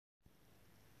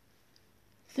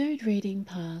Third reading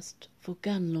passed for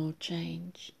gun law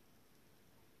change.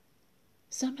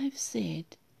 Some have said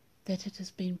that it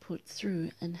has been put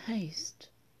through in haste,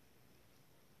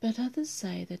 but others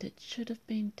say that it should have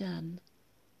been done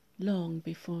long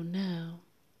before now.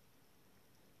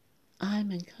 I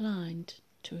am inclined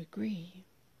to agree.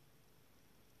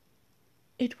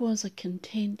 It was a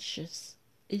contentious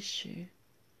issue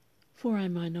for a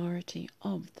minority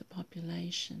of the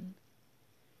population,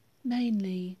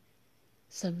 mainly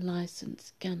some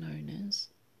licensed gun owners,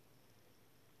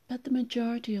 but the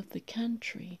majority of the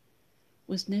country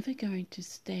was never going to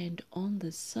stand on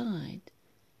this side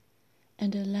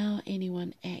and allow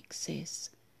anyone access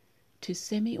to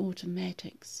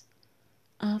semi-automatics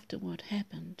after what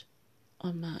happened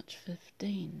on March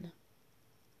 15.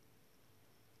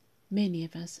 Many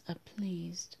of us are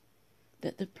pleased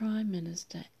that the Prime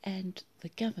Minister and the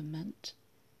government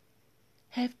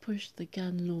have pushed the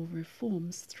gun law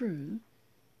reforms through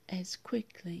as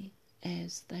quickly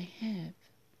as they have.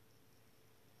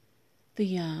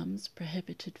 The Arms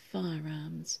Prohibited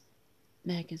Firearms,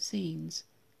 Magazines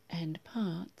and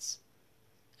Parts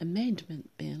Amendment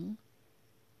Bill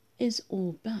is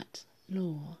all but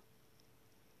law.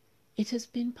 It has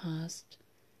been passed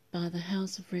by the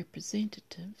House of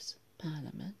Representatives,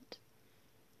 Parliament,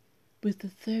 with the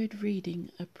third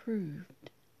reading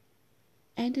approved,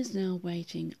 and is now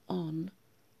waiting on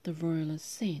the Royal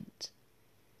Assent,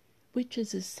 which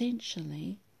is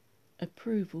essentially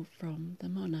approval from the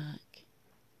monarch,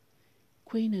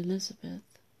 Queen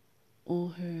Elizabeth,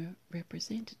 or her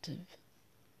representative.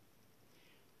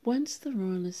 Once the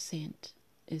Royal Assent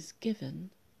is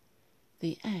given,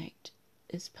 the Act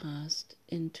is passed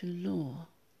into law.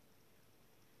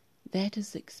 That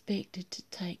is expected to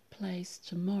take place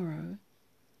tomorrow,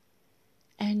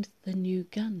 and the new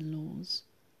gun laws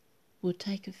will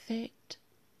take effect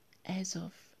as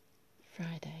of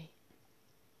Friday.